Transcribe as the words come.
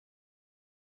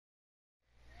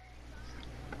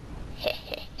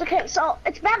Okay, so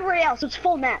it's Battle Royale, so it's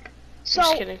full map. So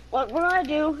Just kidding. what we're gonna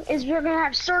do is we're gonna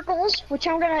have circles, which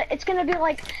it's gonna be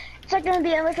like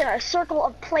a circle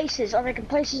of places, of like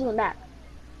places on the map.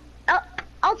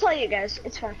 I'll tell you guys,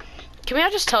 it's fine. Can we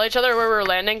not just tell each other where we're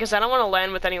landing? Because I don't want to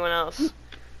land with anyone else.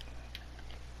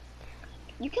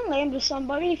 You can land with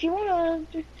somebody if you wanna.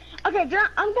 Okay,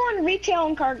 I'm going retail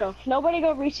and cargo. Nobody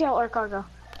go retail or cargo.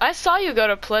 I saw you go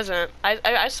to Pleasant.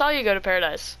 I saw you go to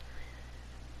Paradise.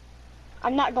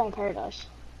 I'm not going Paradise.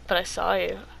 But I saw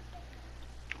you.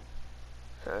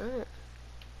 Huh.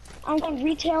 I'm going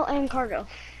retail and cargo.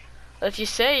 If you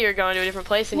say you're going to a different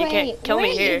place, then you can't kill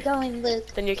me here. Where are you going, Luke?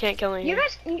 Then you can't kill me You here.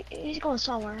 guys, he's going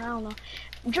somewhere. I don't know.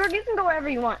 Jordan, you can go wherever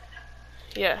you want.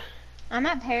 Yeah. I'm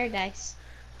at Paradise.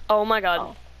 Oh my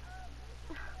god.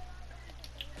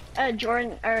 Oh.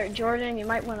 Jordan, you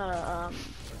might wanna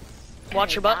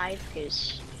Watch your butt?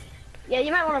 Yeah,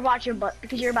 you might wanna watch your butt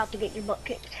because you're about to get your butt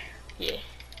kicked. Yeah.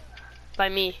 By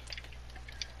me.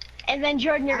 And then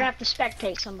Jordan, you're gonna have to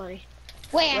spectate somebody.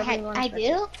 Wait, I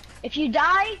do? If you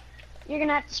die, you're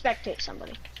gonna have to spectate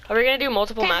somebody. Are we gonna do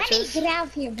multiple How do matches? you get out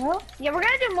of here, bro? Yeah, we're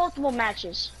gonna do multiple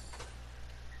matches.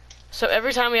 So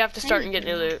every time we have to start and get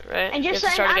new loot, right? And just We have to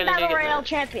saying, start I'm again and Battle get new Royale loot.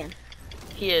 champion.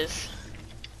 He is.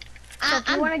 So if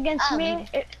you win against me,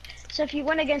 if you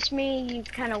win against me, you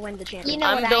kind of win the championship. You know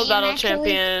I'm what Build I am Battle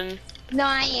actually? champion. No,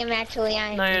 I am actually.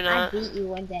 No, you're not. I beat you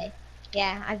one day.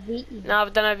 Yeah, I beat you. No,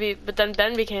 but then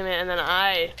Ben became it, and then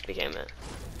I became it.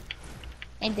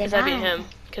 And then Cause I beat him.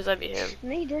 Cause I beat him.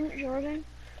 No, you didn't, Jordan.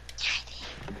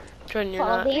 Jordan, you're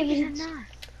Fall not. damage. You did not.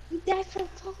 You died from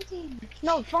fall damage.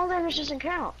 No, fall damage doesn't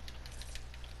count.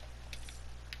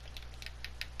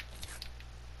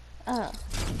 Oh.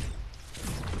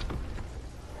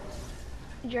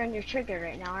 Jordan, you're triggered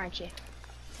right now, aren't you?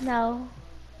 No.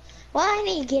 Well, I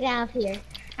need to get out of here.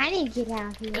 I need to get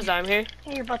out of here. Cause I'm here.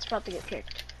 Hey, your butt's about to get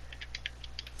kicked.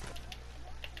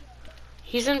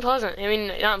 He's in Pleasant. I mean,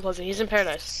 not in Pleasant. He's in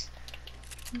Paradise.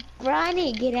 Bro, I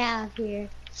need to get out of here.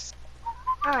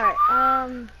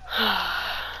 Alright,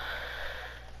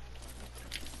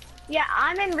 yeah,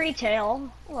 I'm in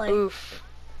retail. Like, Oof.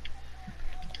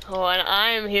 Oh, and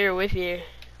I'm here with you.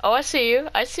 Oh, I see you.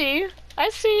 I see you. I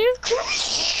see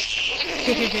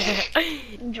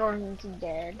you. Jordan's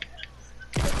dead.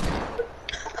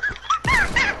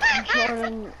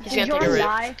 Jordan, He's did gonna take a Jordan rip.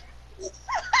 die?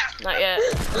 Not yet.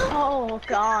 Oh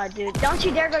god, dude. Don't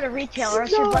you dare go to retail or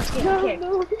else your butt's getting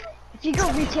kicked. If you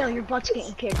go retail, your butt's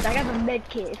getting kicked. I have a med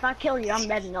kit. If I kill you, I'm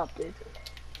medding up, dude.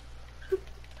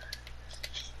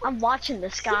 I'm watching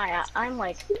this guy. I'm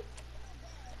like...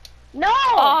 No!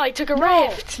 Oh, he took a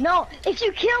rift. No, if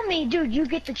you kill me, dude, you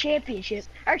get the championship.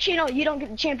 Actually, no, you don't get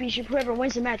the championship. Whoever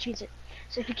wins the match gets it.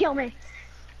 So if you kill me,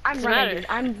 I'm Doesn't running, matter. dude.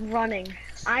 I'm running.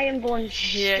 I am going Yeah,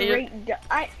 straight.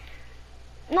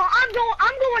 No, I'm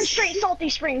going straight Salty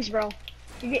Springs, bro.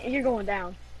 You're going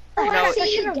down. Oh, No. I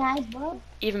see you guys, bro.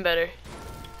 Even better.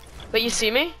 But you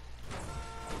see me?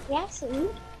 Yeah, I see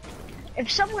you. If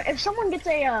someone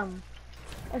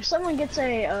gets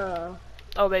a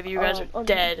Oh, baby, you guys are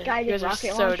dead. You guided guys are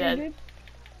rocket so launcher, dead. dude.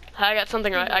 I got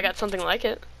something right. I got something like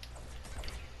it.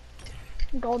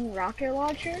 Golden rocket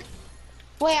launcher.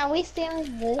 Wait, are we stealing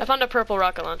I this? found a purple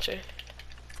rocket launcher.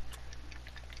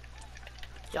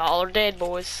 Y'all are dead,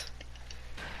 boys.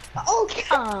 Okay.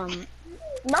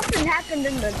 Nothing happened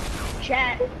in the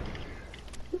chat.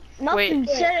 Nothing Wait.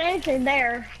 said anything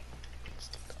there.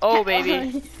 Oh,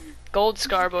 baby. Gold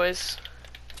scar, boys.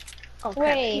 Oh,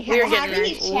 crap. Wait, We are how do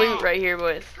you getting loot chat? right here,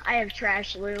 boys. I have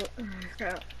trash loot.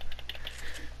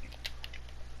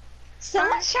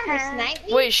 Someone's trying to snipe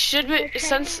me? Wait, should we,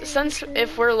 since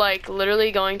if we're like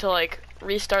literally going to like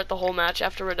restart the whole match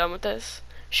after we're done with this,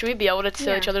 should we be able to steal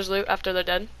Yeah. each other's loot after they're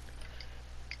dead?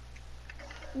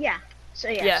 Yeah. So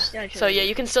yeah. Yeah. So yeah,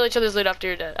 you can steal each other's loot after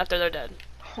you're dead. After they're dead.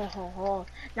 Ho ho ho.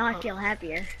 Now I feel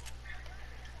happier.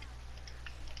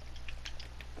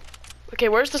 Okay,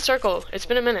 where's the circle? It's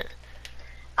been a minute.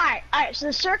 Alright, so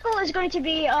the circle is going to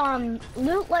be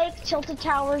Loot Lake, Tilted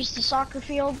Towers, the soccer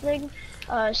field thing,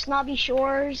 Snobby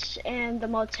Shores, and the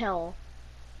motel.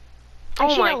 Oh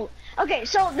Actually, my- no. Okay,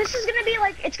 so this is gonna be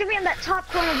like, it's gonna be in that top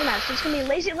corner of the map. So it's gonna be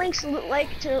Lazy Links, Loot Lake,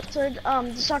 to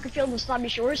the soccer field, and Snobby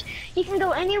Shores. You can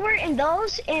go anywhere in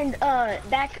those and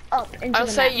back up into I'll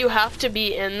the say map. you have to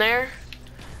be in there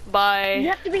by You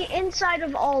have to be inside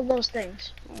of all those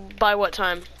things. by what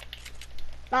time?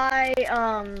 By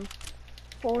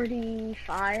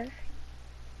 45.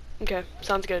 Okay,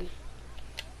 sounds good.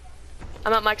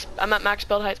 I'm at max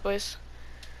build heights, boys.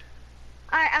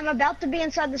 Alright, I'm about to be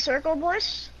inside the circle,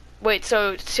 boys. Wait,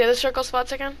 so see the circle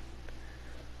spots again?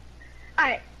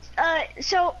 Alright,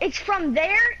 so it's from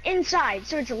there inside.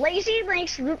 So it's Lazy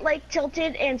Links, Loot Lake,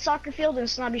 Tilted, and Soccer Field and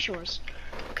Snobby Shores.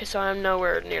 Okay, so I'm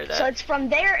nowhere near that. So it's from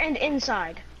there and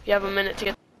inside. You have a minute to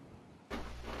get,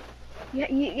 Yeah,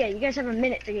 you guys have a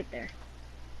minute to get there.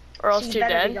 or else So you you're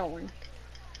better be dead. going.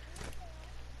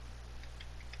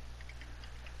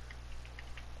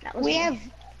 That was We me. have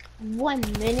 1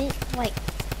 minute, like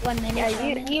 1 minute.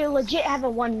 Yeah, you legit have a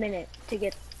 1 minute to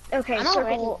get. Okay, I'm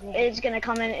circle already there. is gonna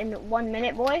come in 1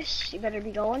 minute, boys. You better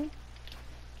be going.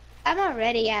 I'm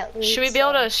already at least. Should we be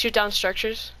able to shoot down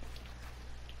structures?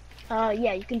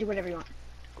 Yeah, you can do whatever you want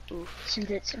Oof. since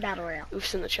it's battle royale.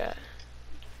 Oofs in the chat.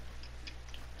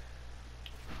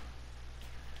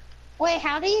 Wait,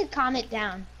 how do you calm it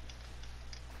down?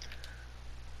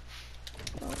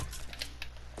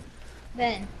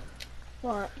 Then,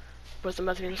 What? Was the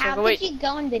method in the how circle? could Wait, you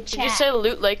go in the chat? did you say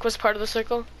Loot Lake was part of the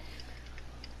circle?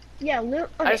 Yeah, loot.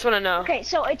 Okay. I just want to know. Okay,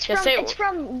 so it's Yeah, from say it. it's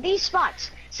from these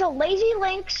spots. So Lazy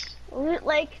Links, Loot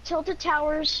Lake, Tilted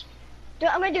Towers.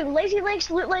 I'm gonna do Lazy Links,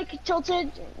 Loot Lake,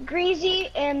 Tilted, Greasy,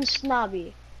 and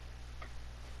Snobby.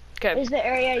 Okay. Is the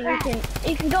area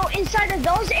you can go inside of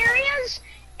those areas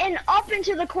and up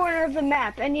into the corner of the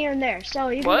map, any in there. So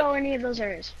you can What? go any of those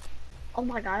areas. Oh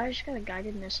my god, I just got a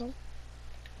guided missile.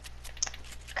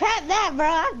 Crap that, bro.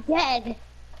 I'm dead.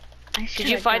 I just Did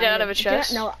got you find it out of a guided-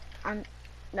 chest? No,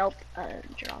 nope.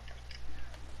 Drop.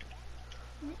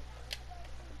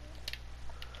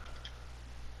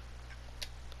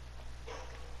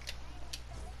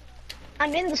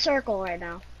 I'm in the circle right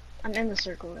now. I'm in the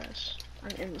circle, guys.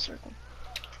 I'm in the circle.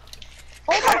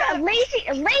 Oh my god,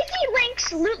 Lazy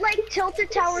Links, Loot Lake,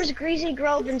 Tilted Towers, Greasy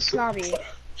Grove, and Snobby.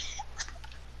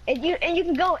 And you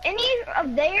can go any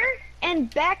of there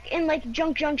and back in like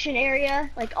Junk Junction area,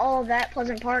 like all of that,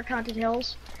 Pleasant Park, Haunted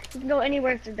Hills. You can go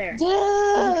anywhere through there.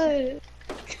 Dude.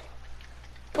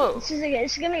 Whoa. This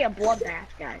is gonna be a bloodbath,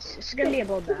 guys. This is gonna be a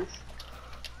bloodbath.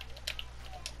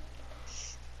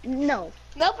 No,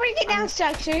 No breaking down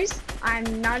structures.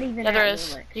 I'm not even. Yeah, there at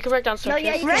is. Loot You can break down No, structures.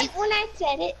 yeah, you Right when I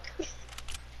said it.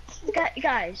 Lake.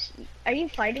 Guys, are you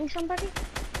fighting somebody?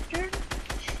 Sure.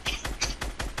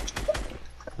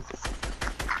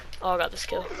 Oh, I got the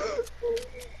skill.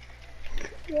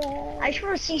 Yeah. I just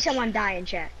want to see someone die in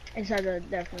chat instead of the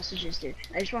death messages, dude.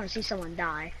 I just want to see someone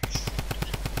die.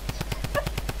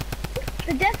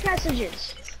 The death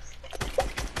messages.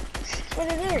 That's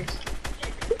what it is.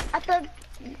 At the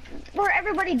where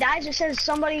everybody dies, it says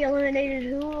somebody eliminated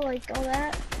who, like all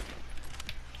that.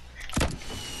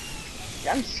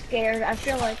 I'm scared. I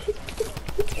feel like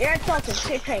you're at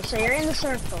Celtics. Okay, so you're in the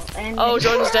circle, and Oh,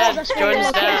 Jordan's dead. That's where Jordan's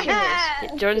the dead.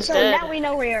 location is. Jordan's So dead. now we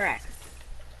know where you're at.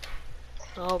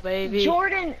 Oh, baby.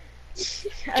 Jordan.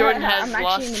 Jordan has I'm actually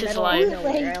lost in the his middle life. Of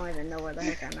nowhere. I don't even know where the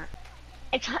heck I'm at.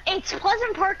 It's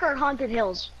Pleasant Park or Haunted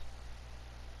Hills.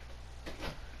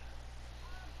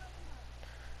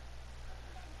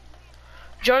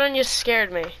 Jordan, you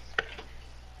scared me.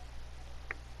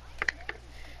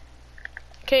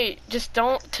 Okay, just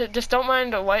don't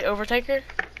mind a white overtaker.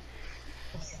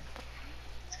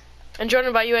 And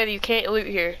Jordan, by the way, you can't loot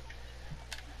here.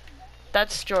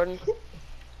 That's Jordan.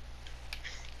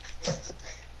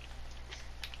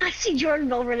 I see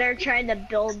Jordan over there trying to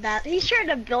build that. He's trying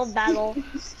to build battle.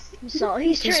 So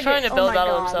he's trying to build oh my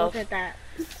battle God, himself. Look at that.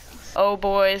 Oh,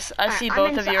 boys, I see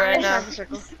both of you right now.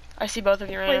 I see both of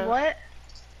you right Wait, now. what?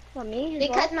 What, me? As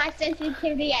Because well? my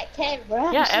sensitivity at 10,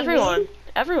 bro. Yeah, You see me? everyone.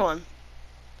 Everyone.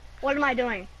 What am I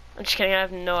doing? I'm just kidding, I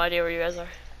have no idea where you guys are.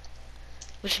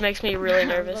 Which makes me really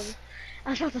nervous.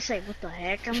 I was about to say, what the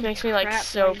heck? Which makes me like crap,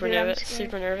 super dude, I'm nervous. scared.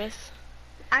 Super nervous.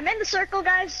 I'm in the circle,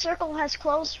 guys. Circle has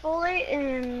closed fully,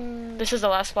 and This is the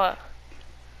last spot.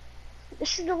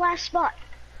 this is the last spot.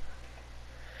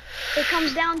 It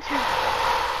comes down to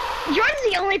Jordan's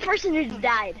the only person who's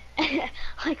died.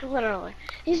 Like literally,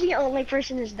 he's the only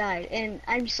person who's died, and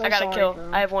I'm so I got sorry a kill. for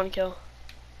him. I have one kill.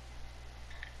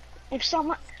 If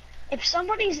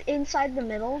somebody's inside the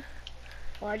middle,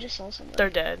 well, I just saw somebody. They're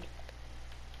dead.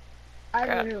 I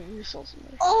crap. literally just saw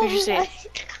somebody. Oh, Who'd you see?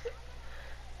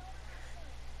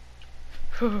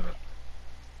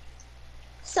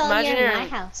 So Imagine you're in you're my in-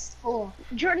 house. Cool.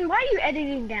 Jordan, why are you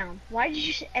editing down? Why did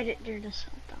you edit during this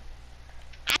whole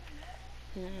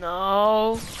time?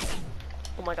 No.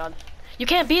 Oh my god. You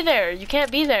can't be there. You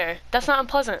can't be there. That's not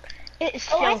unpleasant. It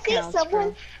still Oh, I see counts, someone.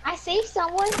 bro. I see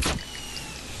someone.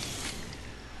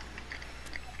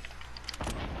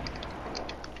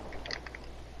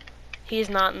 He's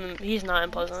not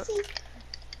unpleasant.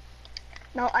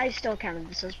 No, I still counted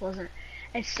this as wasn't.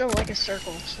 It's still like a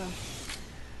circle, so.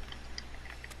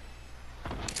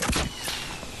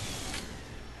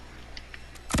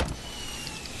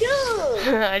 Dude.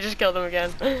 I just killed him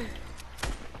again.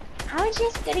 I was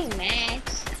just getting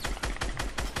max.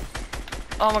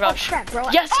 Oh my gosh. crap, bro.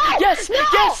 Yes, Oh, yes, no!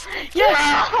 yes,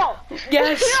 yes, No!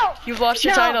 yes. No! You've lost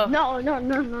your No, title.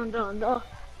 no.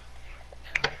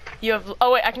 You have.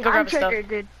 Oh wait, I can go grab I'm his stuff. triggered,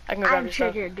 dude. I can go grab I'm his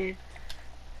stuff. triggered, dude.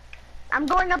 I'm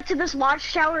going up to this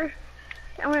watchtower.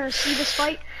 I'm gonna see this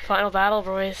fight. Final battle,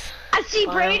 boys. I see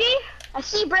Wow. Brady. I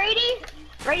see Brady.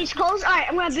 Brady's close. All right,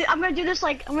 I'm gonna do this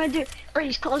like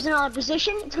Brady's closing on a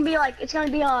position. It's gonna be like it's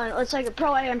like a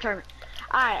pro AM tournament.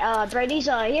 All right, Brady's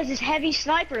he has this heavy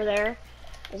sniper there.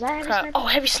 Is that a heavy Crap. sniper? Oh,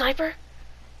 heavy sniper.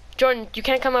 Jordan, you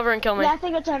can't come over and kill me. Yeah, I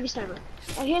think it's a heavy sniper.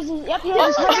 And here's his, yep,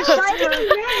 here's his heavy sniper.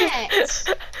 Max.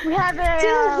 We have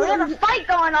a fight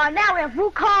going on now. We have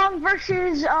Wukong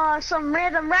versus some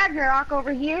random Ragnarok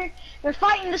over here. They're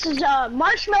fighting. This is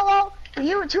Marshmallow, the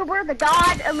YouTuber, the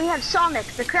God, and we have Sonic,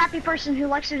 the crappy person who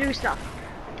likes to do stuff.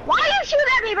 Why are you shooting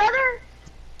at me, brother?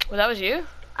 Well, that was you.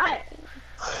 I,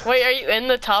 Wait, are you in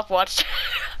the top watch?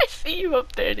 I see you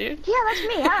up there, dude. yeah, that's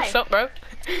me. Hi. What's up, bro?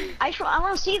 I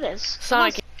want to see this.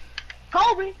 Sonic,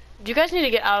 Kobe, you guys need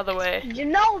to get out of the way.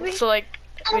 Kenobi, So like,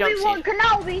 we don't Obi-Wan see.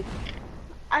 Kenobi.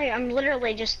 I'm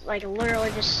literally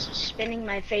just spinning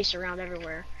my face around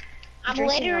everywhere. I'm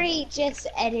Drinking literally just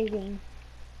editing.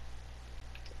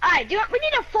 Alright, we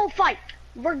need a full fight.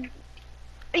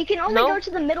 You can only No. go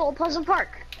to the middle of Pleasant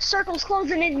Park. Circle's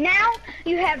closing in now.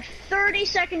 You have 30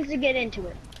 seconds to get into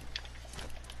it.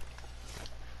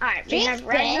 Alright, we have Jason?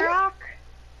 Ragnarok.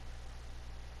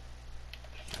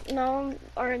 No,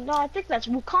 I think that's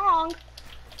Wukong.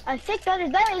 I think that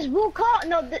is Wukong.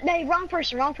 No, wrong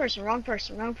person.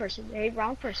 Hey,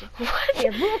 wrong person. What? We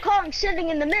have Wukong sitting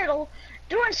in the middle,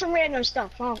 doing some random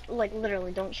stuff. Oh, like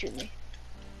literally, don't shoot me.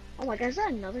 Oh my god, is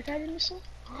that another guided missile?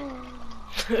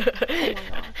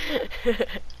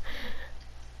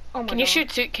 Oh my Can you god. shoot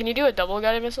two? Can you do a double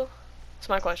guided missile? That's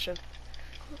my question.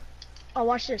 Oh,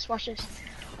 watch this.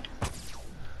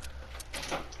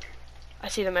 I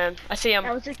see the man. I see him.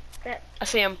 That was that. I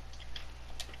see him.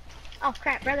 Oh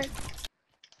crap, brother.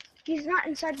 He's not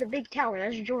inside the big tower.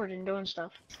 That's Jordan doing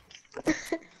stuff.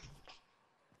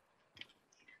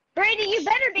 Brady, you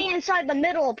better be inside the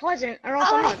middle of Pleasant, or else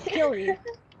I'm gonna kill you.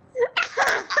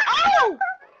 Oh!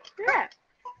 Crap.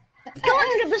 Going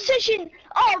to the position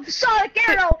of Sonic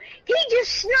Arrow. He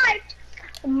just sniped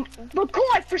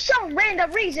McCoy for some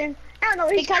random reason. I don't know,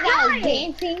 he's Because I was crying.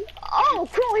 dancing. Oh,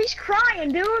 cool, he's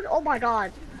crying, dude. Oh my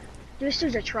god. This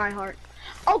dude's a tryhard.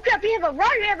 Oh crap, we have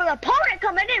an opponent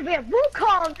coming in. We have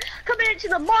Wukong coming into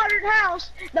the modern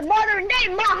house. The modern day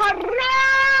Maharaja.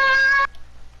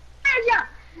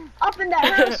 Up in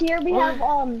that house here, we have,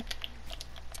 oh,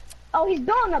 he's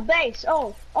building a base.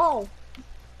 Oh.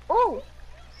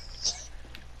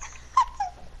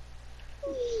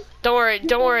 Don't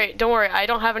worry. I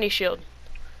don't have any shield.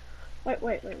 Wait.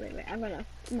 I'm gonna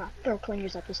throw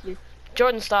clingers at this dude.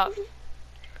 Jordan, stop.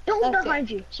 Don't look Okay. behind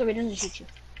you so he doesn't shoot you.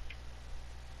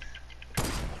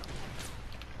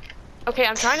 Okay,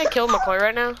 I'm trying to kill McCoy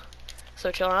right now.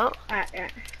 So chill out.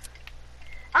 Alright.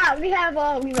 We have,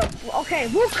 okay,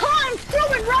 Wukong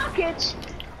throwing rockets.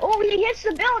 Oh, he hits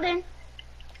the building.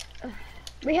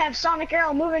 We have Sonic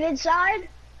Arrow moving inside.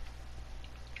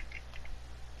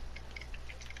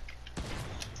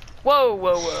 Whoa.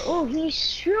 Oh, he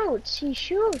shoots.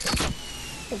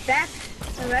 We're back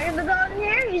in the building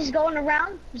here. He's going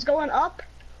around. He's going up.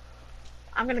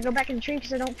 I'm gonna go back in the tree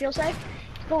because I don't feel safe.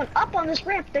 He's going up on this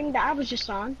ramp thing that I was just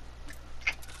on.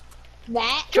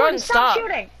 That? Jordan, stop.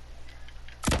 shooting.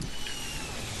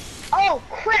 Oh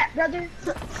crap, brother.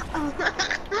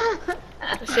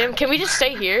 Sam, can we just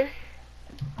stay here?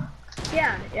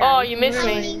 Yeah. Oh, you missed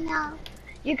me. Really? No.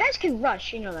 You guys can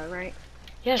rush, you know that, right?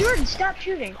 Yes. Jordan, stop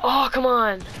shooting. Oh, come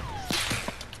on.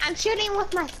 I'm shooting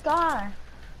with my scar.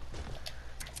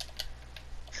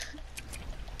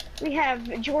 We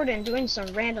have Jordan doing some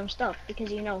random stuff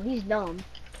because you know he's dumb.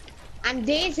 I'm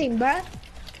dancing, bruh.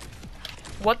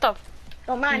 What the?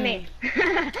 Don't mind me.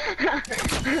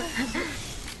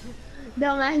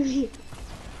 Don't mind me.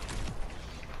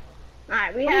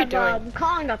 Alright, we What are you have doing?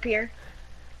 Kong up here.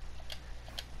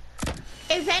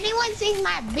 If anyone sees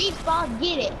my beach ball,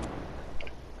 get it.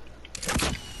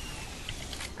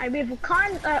 Alright, we have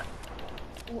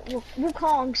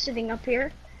Wukong sitting up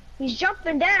here. He's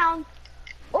jumping down.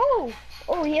 Oh,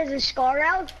 he has his scar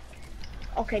out.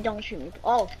 Okay, don't shoot me.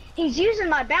 Oh, he's using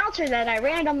my bouncer that I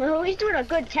randomly. Oh, he's doing a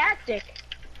good tactic.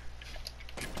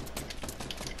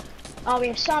 Oh, we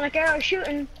have Sonic Arrow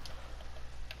shooting.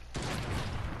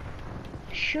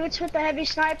 Shoots with the heavy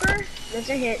sniper.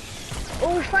 Doesn't hit.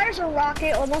 Oh, he fires a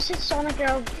rocket. Almost hits Sonic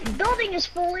Arrow. Building is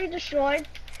fully destroyed.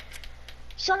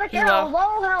 Sonic He's Arrow,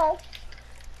 low. low health.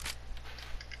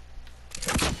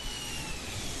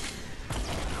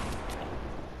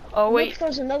 Oh Look, wait.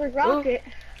 there's another rocket.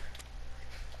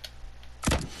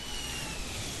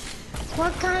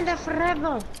 What kind of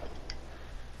rebel?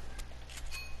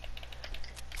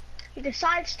 He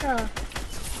decides to.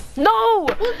 No!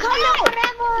 What kind of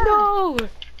rebel? No!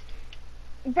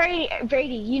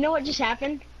 Brady, you know what just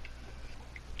happened?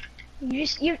 You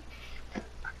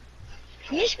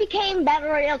just became Battle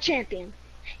Royale champion,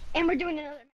 and we're doing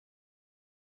another.